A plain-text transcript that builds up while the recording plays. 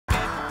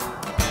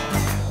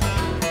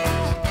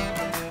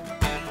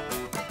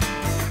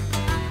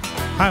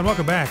Hi, and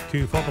welcome back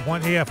to Focal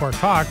Point AFR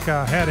Talk.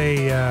 Had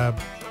a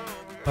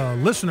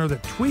listener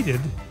that tweeted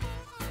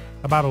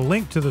about a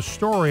link to the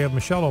story of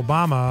Michelle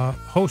Obama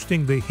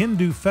hosting the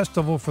Hindu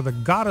festival for the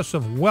goddess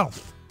of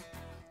wealth,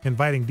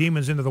 inviting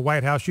demons into the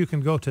White House. You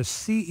can go to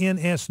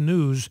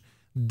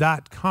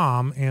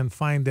cnsnews.com and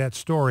find that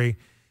story.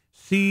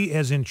 C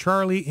as in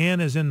Charlie,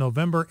 N as in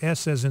November,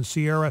 S as in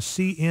Sierra,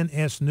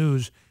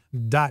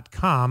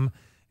 cnsnews.com.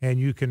 And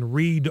you can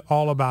read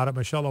all about it.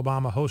 Michelle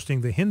Obama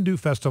hosting the Hindu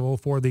festival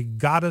for the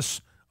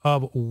goddess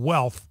of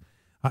wealth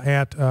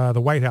at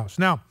the White House.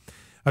 Now,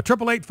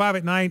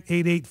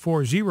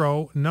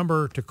 888-589-8840,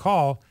 number to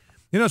call.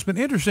 You know, it's been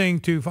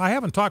interesting I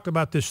haven't talked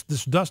about this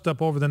dust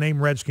up over the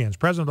name Redskins.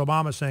 President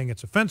Obama saying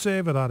it's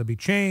offensive, it ought to be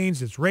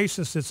changed, it's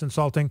racist, it's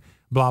insulting,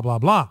 blah, blah,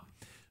 blah.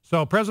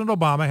 So President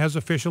Obama has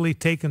officially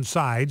taken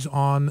sides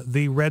on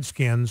the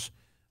Redskins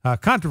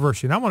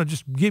controversy. And I want to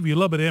just give you a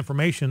little bit of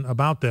information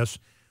about this.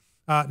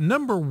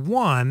 Number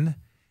one,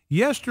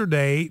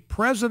 yesterday,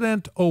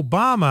 President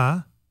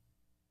Obama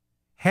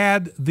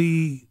had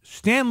the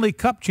Stanley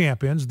Cup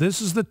champions.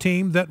 This is the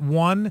team that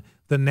won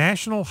the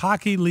National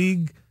Hockey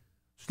League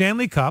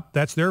Stanley Cup.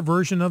 That's their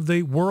version of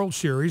the World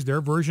Series, their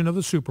version of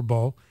the Super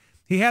Bowl.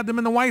 He had them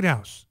in the White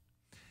House.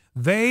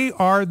 They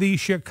are the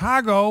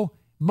Chicago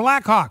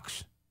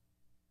Blackhawks.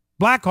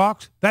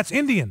 Blackhawks, that's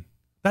Indian.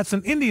 That's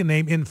an Indian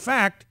name. In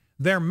fact,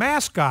 their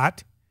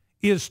mascot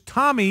is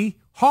Tommy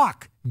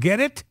Hawk. Get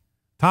it?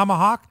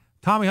 Tomahawk,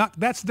 Tommy Hawk,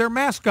 that's their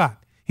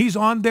mascot. He's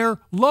on their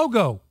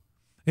logo.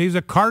 He's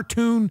a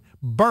cartoon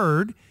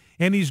bird,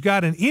 and he's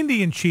got an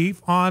Indian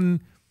chief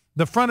on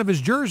the front of his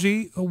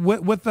jersey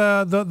with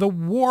the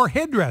war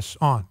headdress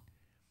on.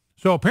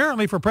 So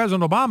apparently for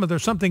President Obama,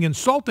 there's something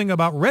insulting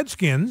about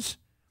Redskins,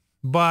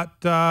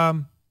 but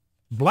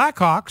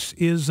Blackhawks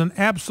is an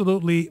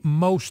absolutely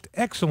most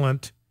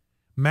excellent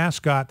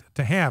mascot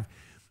to have.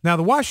 Now,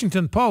 the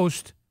Washington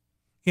Post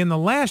in the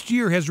last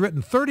year has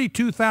written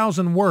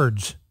 32,000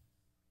 words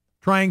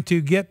trying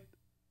to get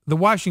the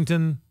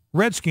Washington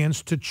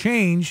Redskins to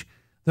change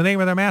the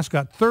name of their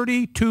mascot.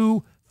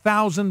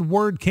 32,000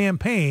 word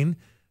campaign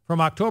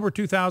from October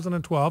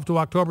 2012 to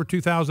October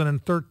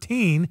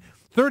 2013.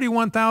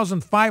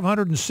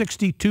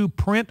 31,562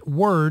 print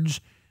words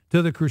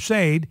to the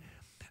crusade.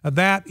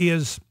 That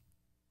is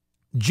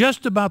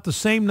just about the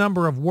same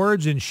number of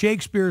words in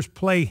Shakespeare's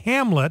play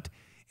Hamlet,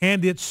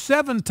 and it's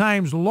 7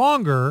 times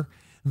longer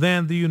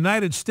than the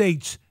United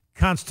States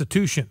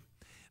Constitution.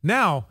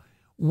 Now,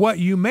 what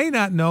you may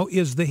not know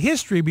is the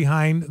history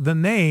behind the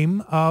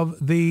name of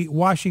the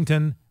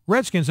Washington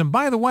Redskins. And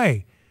by the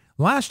way,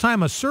 last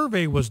time a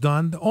survey was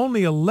done,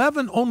 only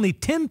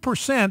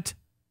 10%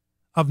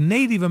 of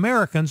Native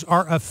Americans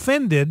are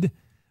offended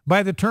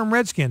by the term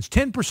Redskins.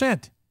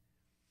 10%.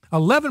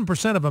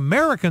 11% of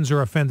Americans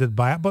are offended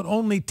by it, but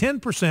only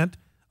 10%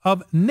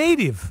 of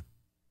Native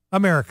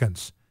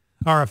Americans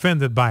are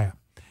offended by it.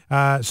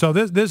 So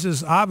this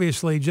is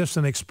obviously just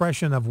an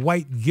expression of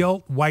white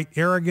guilt, white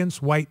arrogance,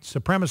 white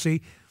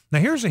supremacy. Now,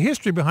 here's a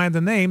history behind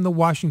the name, the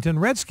Washington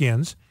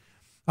Redskins.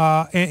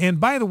 And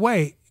by the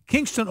way,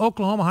 Kingston,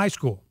 Oklahoma High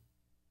School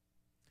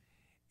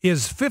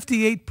is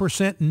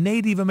 58%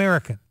 Native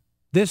American.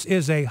 This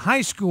is a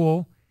high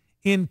school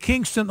in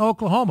Kingston,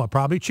 Oklahoma,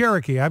 probably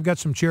Cherokee. I've got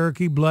some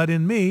Cherokee blood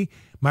in me.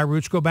 My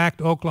roots go back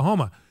to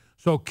Oklahoma.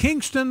 So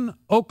Kingston,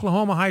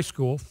 Oklahoma High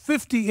School,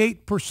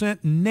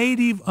 58%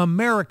 Native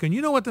American. You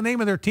know what the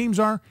name of their teams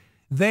are?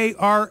 They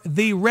are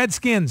the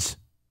Redskins.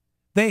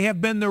 They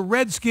have been the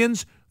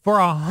Redskins for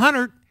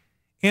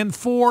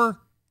 104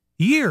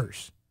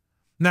 years.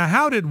 Now,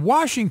 how did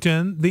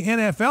Washington, the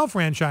NFL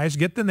franchise,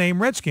 get the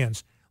name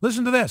Redskins?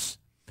 Listen to this.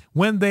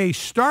 When they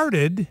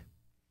started,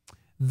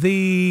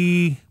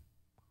 doesn't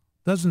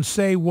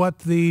say what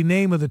the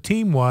name of the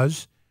team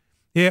was.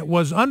 It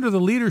was under the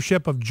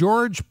leadership of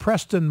George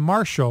Preston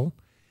Marshall.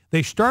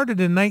 They started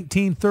in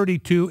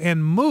 1932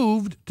 and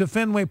moved to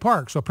Fenway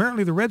Park. So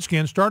apparently the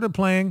Redskins started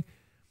playing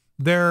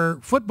their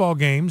football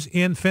games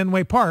in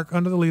Fenway Park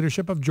under the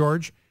leadership of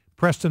George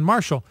Preston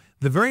Marshall.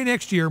 The very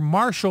next year,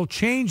 Marshall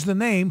changed the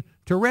name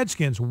to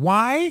Redskins.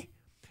 Why?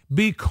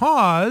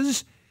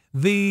 Because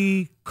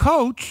the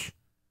coach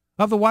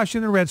of the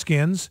Washington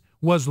Redskins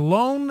was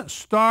Lone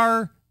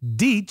Star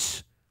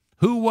Dietz,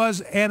 who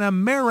was an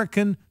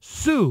American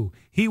Sioux.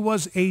 He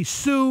was a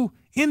Sioux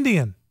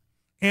Indian.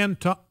 And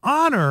to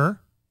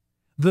honor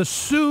the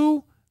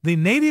Sioux, the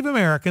Native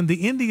American,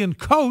 the Indian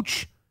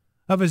coach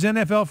of his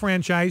NFL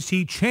franchise,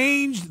 he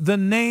changed the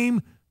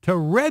name to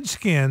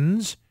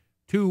Redskins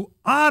to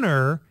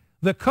honor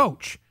the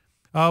coach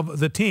of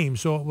the team.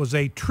 So it was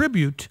a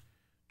tribute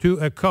to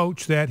a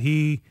coach that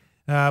he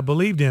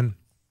believed in.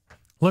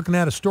 Looking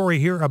at a story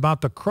here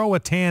about the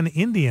Croatan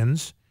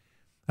Indians.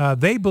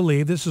 They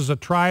believe, this is a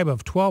tribe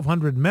of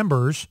 1,200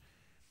 members,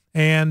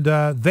 and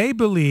they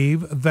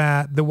believe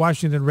that the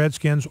Washington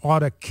Redskins ought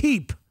to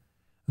keep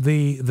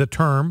the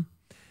term.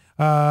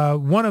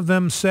 One of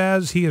them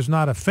says he is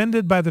not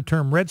offended by the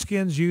term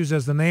Redskins used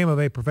as the name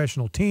of a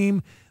professional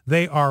team.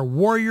 They are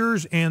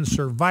warriors and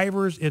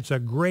survivors. It's a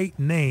great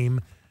name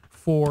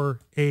for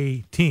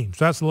a team.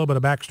 So that's a little bit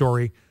of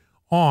backstory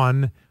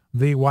on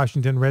the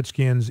Washington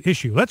Redskins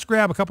issue. Let's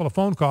grab a couple of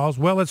phone calls.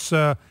 Well, it's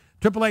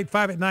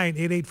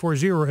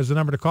 888-589-8840 is the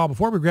number to call.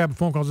 Before we grab the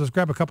phone calls, let's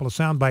grab a couple of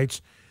sound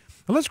bites.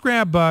 Let's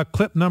grab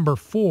clip number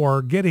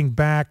 4, getting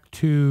back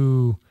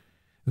to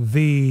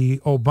the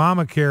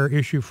Obamacare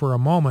issue for a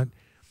moment.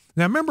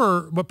 Now,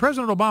 remember what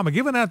President Obama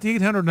giving out the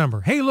 800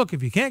 number. Hey, look,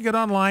 if you can't get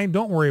online,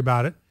 don't worry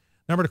about it.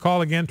 Number to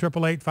call again,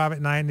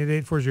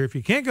 888-589-8840. If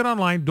you can't get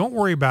online, don't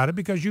worry about it,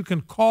 because you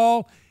can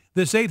call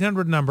this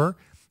 800 number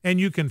and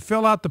you can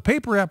fill out the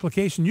paper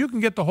application. You can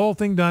get the whole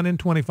thing done in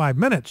 25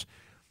 minutes.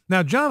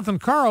 Now, Jonathan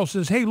Carl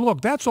says, hey,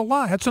 look, that's a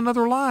lie. That's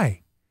another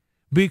lie.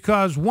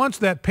 Because once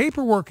that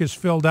paperwork is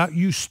filled out,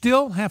 you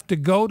still have to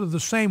go to the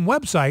same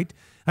website.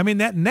 I mean,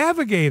 that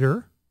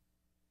navigator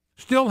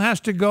still has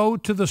to go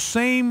to the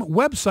same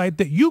website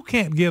that you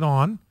can't get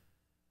on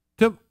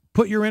to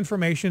put your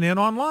information in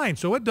online.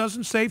 So it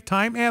doesn't save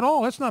time at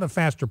all. It's not a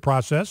faster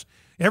process.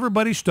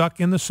 Everybody's stuck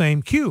in the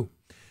same queue.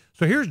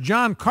 So here's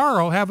John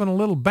Carl having a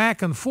little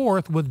back and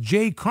forth with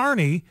Jay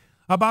Carney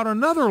about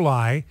another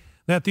lie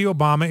that the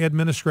Obama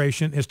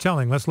administration is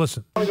telling. Let's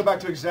listen. I want to go back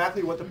to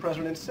exactly what the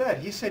president said.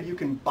 He said you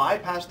can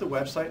bypass the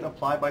website and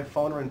apply by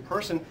phone or in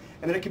person,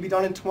 and that it can be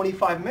done in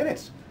 25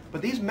 minutes.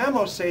 But these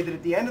memos say that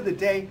at the end of the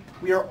day,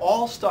 we are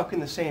all stuck in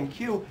the same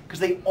queue because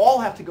they all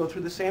have to go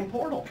through the same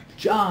portal.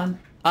 John,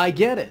 I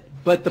get it.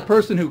 But the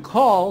person who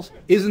calls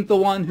isn't the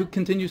one who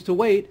continues to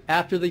wait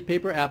after the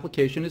paper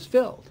application is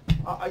filled.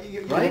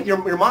 Right?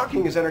 Your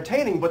mocking is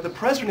entertaining, but the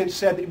president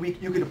said that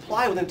you could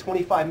apply within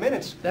 25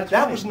 minutes. That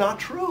right. Was not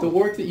true. The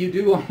work that you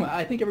do,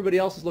 I think everybody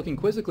else is looking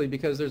quizzically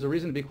because there's a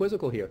reason to be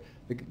quizzical here.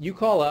 You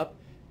call up,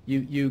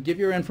 you give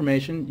your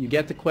information, you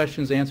get the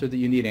questions answered that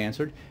you need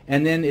answered,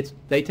 and then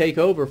they take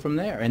over from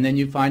there. And then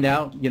you find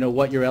out,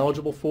 what you're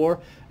eligible for,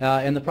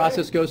 and the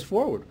process goes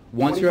forward.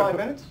 25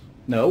 minutes?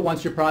 No,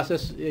 once your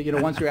process,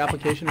 once your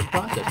application is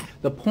processed.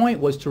 The point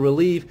was to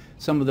relieve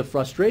some of the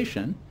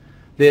frustration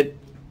that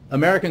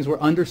Americans were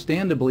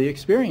understandably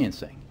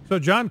experiencing. So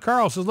John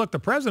Carl says, look, the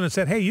president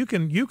said, hey, you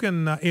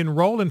can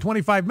enroll in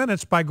 25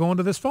 minutes by going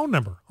to this phone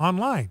number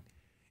online.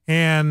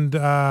 And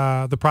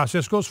the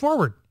process goes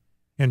forward.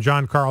 And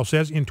John Carl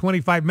says, in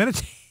 25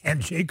 minutes,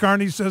 and Jay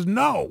Carney says,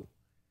 no.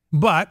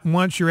 But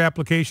once your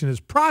application is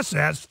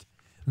processed,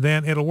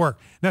 then it'll work.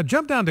 Now,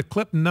 jump down to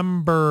clip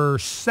number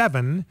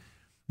 7.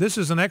 This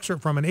is an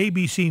excerpt from an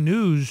ABC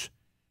News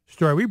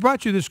story. We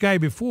brought you this guy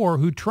before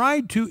who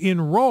tried to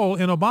enroll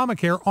in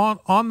Obamacare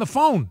on the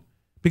phone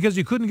because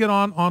he couldn't get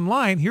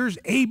online. Here's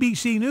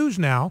ABC News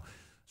now.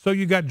 So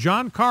you got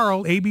John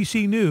Carl,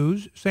 ABC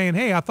News, saying,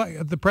 hey, I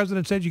thought the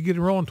president said you could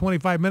enroll in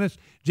 25 minutes.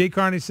 Jay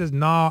Carney says,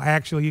 no,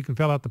 actually, you can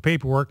fill out the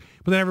paperwork.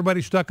 But then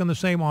everybody's stuck in the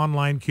same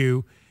online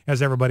queue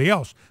as everybody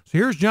else. So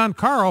here's John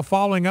Carl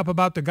following up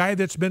about the guy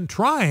that's been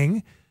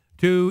trying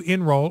to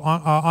enroll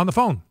on the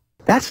phone.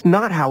 That's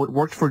not how it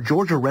worked for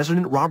Georgia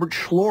resident Robert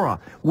Schlora.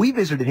 We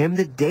visited him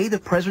the day the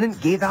president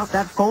gave out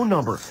that phone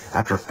number.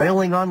 After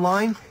failing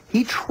online,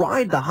 he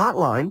tried the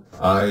hotline.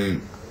 I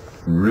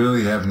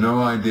really have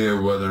no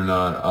idea whether or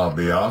not I'll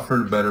be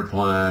offered a better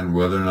plan,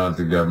 whether or not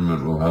the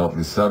government will help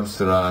me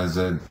subsidize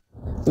it.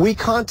 We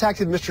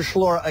contacted Mr.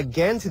 Schlora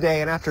again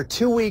today, and after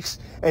 2 weeks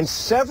and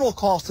several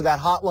calls to that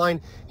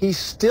hotline, he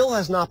still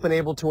has not been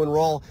able to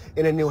enroll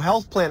in a new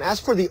health plan. As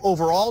for the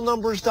overall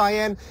numbers,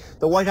 Diane,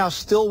 the White House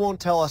still won't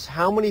tell us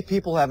how many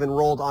people have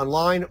enrolled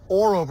online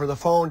or over the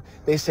phone.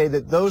 They say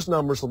that those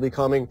numbers will be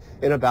coming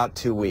in about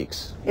 2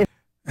 weeks.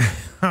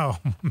 Oh,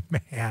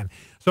 man.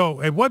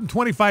 So it wasn't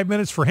 25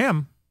 minutes for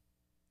him.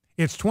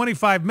 It's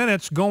 25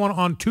 minutes going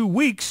on 2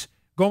 weeks,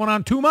 going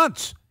on 2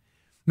 months.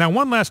 Now,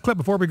 one last clip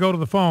before we go to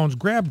the phones.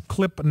 Grab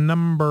clip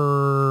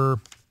number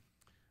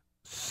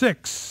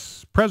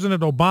 6.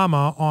 President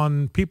Obama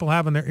on people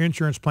having their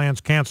insurance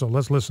plans canceled.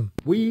 Let's listen.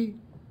 We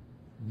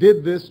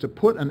did this to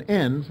put an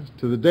end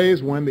to the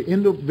days when the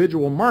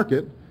individual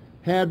market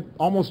had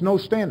almost no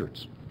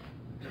standards.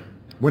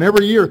 When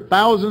every year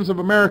thousands of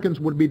Americans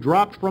would be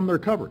dropped from their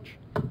coverage.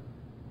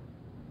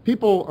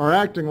 People are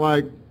acting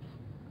like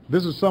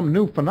this is some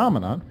new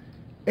phenomenon.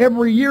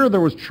 Every year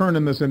there was churn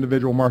in this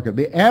individual market.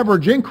 The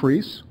average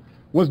increase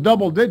was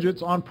double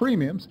digits on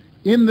premiums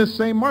in this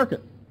same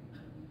market,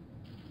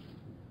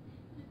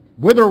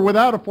 with or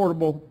without the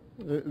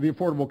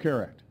Affordable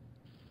Care Act.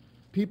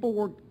 People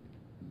were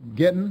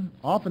getting,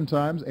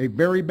 oftentimes, a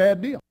very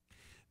bad deal.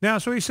 Now,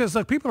 so he says,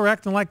 look, people are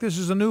acting like this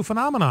is a new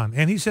phenomenon.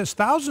 And he says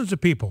thousands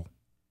of people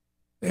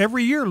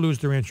every year lose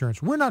their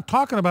insurance. We're not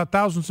talking about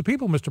thousands of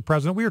people, Mr.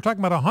 President. We are talking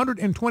about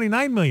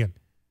 129 million.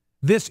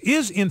 This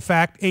is, in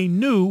fact, a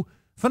new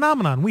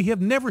phenomenon. We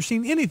have never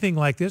seen anything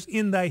like this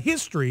in the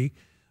history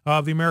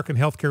of the American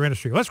healthcare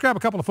industry. Let's grab a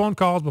couple of phone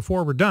calls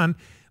before we're done.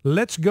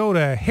 Let's go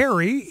to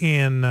Harry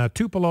in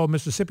Tupelo,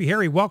 Mississippi.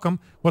 Harry, welcome.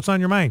 What's on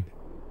your mind?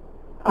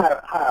 Hi,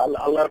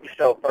 I love your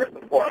show first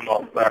and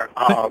foremost, sir.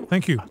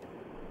 Thank you.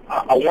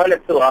 I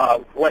wanted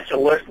to let your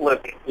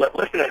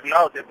listeners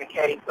know, just in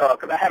case,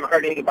 because I haven't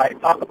heard anybody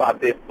talk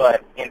about this,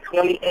 but in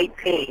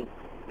 2018,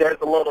 there's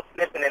a little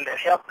snippet in the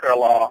healthcare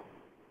law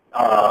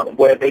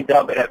where they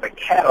dub it as a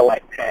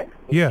Cadillac tax.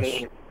 Which Yes.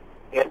 means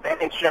if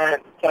that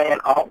insurance plan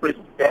offers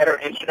better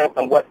insurance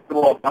than what's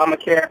through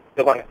Obamacare,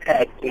 they're going to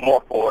tax you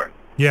more for it.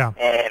 Yeah.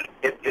 And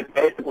it's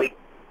basically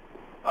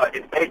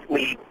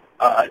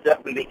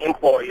adjusting the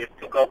employers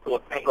to go to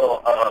a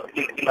single,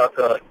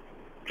 to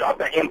drop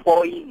their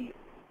employees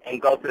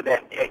and go to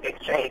that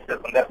exchange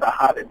system. That's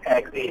how the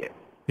tax is.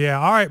 Yeah,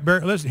 all right,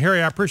 Barry. Listen,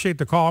 Harry, I appreciate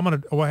the call.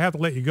 We'll have to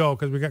let you go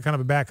because we got kind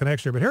of a bad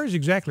connection here. But Harry's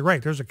exactly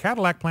right. There's a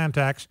Cadillac plan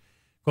tax,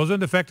 goes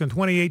into effect in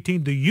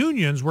 2018. The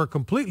unions were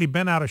completely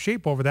bent out of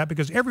shape over that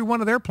because every one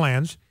of their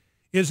plans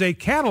is a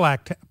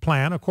Cadillac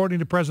plan, according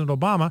to President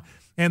Obama,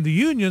 and the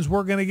unions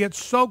were going to get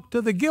soaked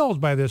to the gills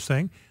by this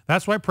thing.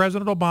 That's why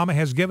President Obama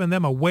has given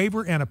them a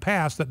waiver and a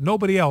pass that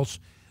nobody else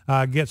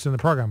gets in the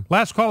program.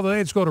 Last call of the day,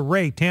 let's go to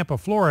Ray, Tampa,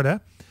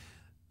 Florida.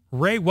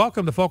 Ray,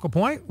 welcome to Focal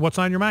Point. What's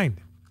on your mind?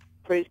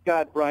 Praise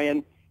God,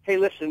 Brian. Hey,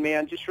 listen,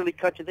 man, just really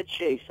cut to the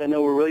chase. I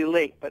know we're really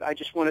late, but I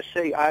just want to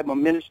say I'm a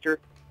minister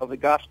of the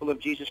gospel of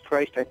Jesus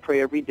Christ. I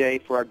pray every day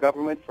for our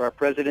government, for our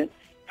president.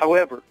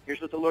 However,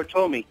 here's what the Lord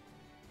told me.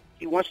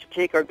 He wants to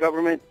take our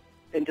government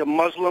into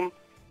Muslim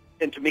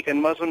and to make a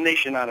Muslim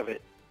nation out of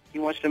it. He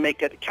wants to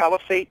make it a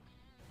caliphate,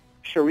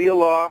 Sharia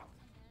law,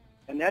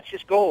 and that's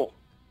his goal.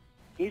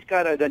 He's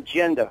got an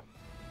agenda,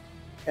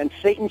 and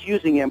Satan's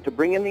using him to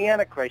bring in the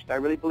Antichrist. I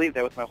really believe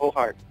that with my whole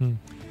heart.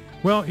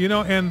 Well,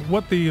 and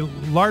what the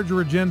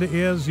larger agenda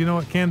is,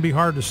 it can be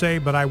hard to say,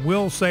 but I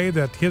will say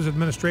that his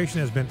administration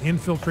has been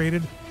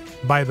infiltrated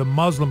by the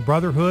Muslim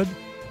Brotherhood.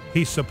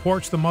 He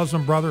supports the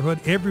Muslim Brotherhood.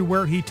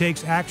 Everywhere he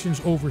takes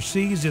actions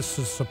overseas is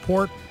to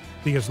support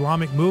the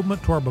Islamic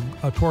movement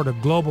toward a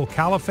global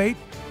caliphate.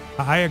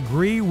 I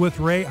agree with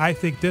Ray. I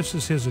think this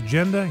is his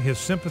agenda. His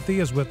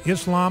sympathy is with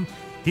Islam.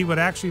 He would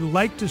actually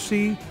like to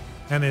see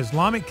an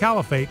Islamic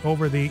caliphate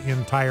over the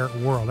entire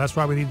world. That's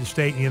why we need to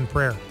stay in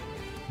prayer.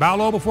 Bow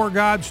low before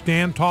God,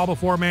 stand tall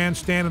before man,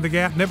 stand in the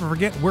gap. Never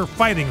forget, we're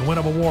fighting a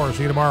winnable war.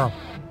 See you tomorrow.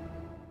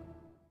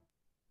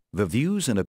 The views and